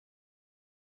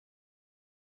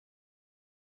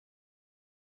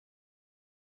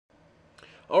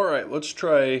Alright, let's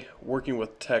try working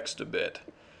with text a bit.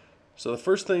 So the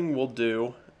first thing we'll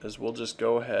do is we'll just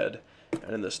go ahead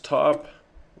and in this top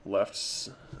left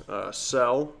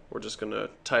cell, we're just going to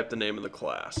type the name of the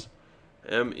class,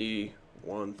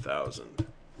 ME1000.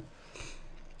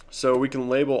 So we can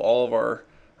label all of our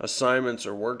assignments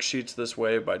or worksheets this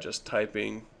way by just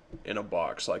typing in a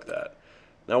box like that.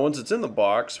 Now once it's in the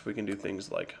box, we can do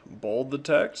things like bold the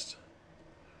text,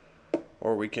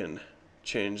 or we can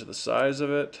change the size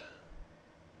of it.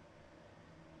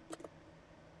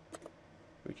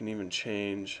 We can even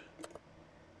change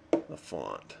the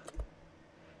font,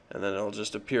 and then it'll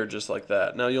just appear just like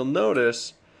that. Now you'll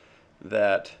notice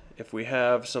that if we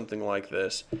have something like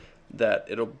this, that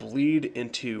it'll bleed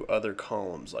into other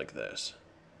columns like this.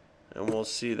 And we'll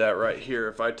see that right here.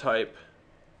 If I type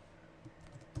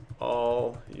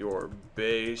all your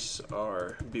base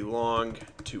are belong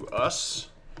to us,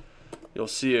 you'll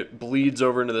see it bleeds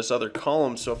over into this other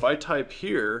column. So if I type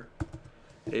here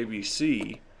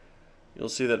ABC, you'll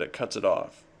see that it cuts it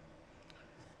off.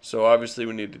 So obviously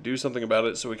we need to do something about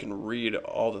it so we can read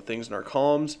all the things in our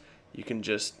columns. You can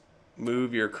just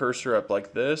move your cursor up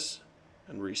like this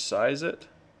and resize it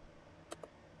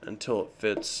until it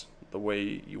fits the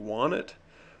way you want it.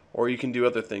 Or you can do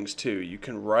other things too. You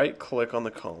can right click on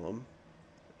the column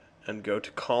and go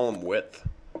to column width,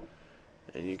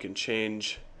 and you can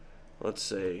change, let's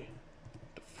say,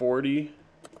 to 40,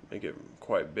 make it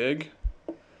quite big.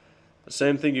 The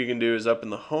same thing you can do is up in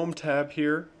the home tab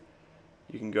here,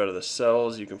 you can go to the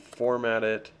cells, you can format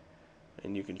it,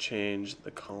 and you can change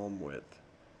the column width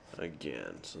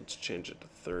again. So let's change it to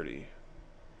 30.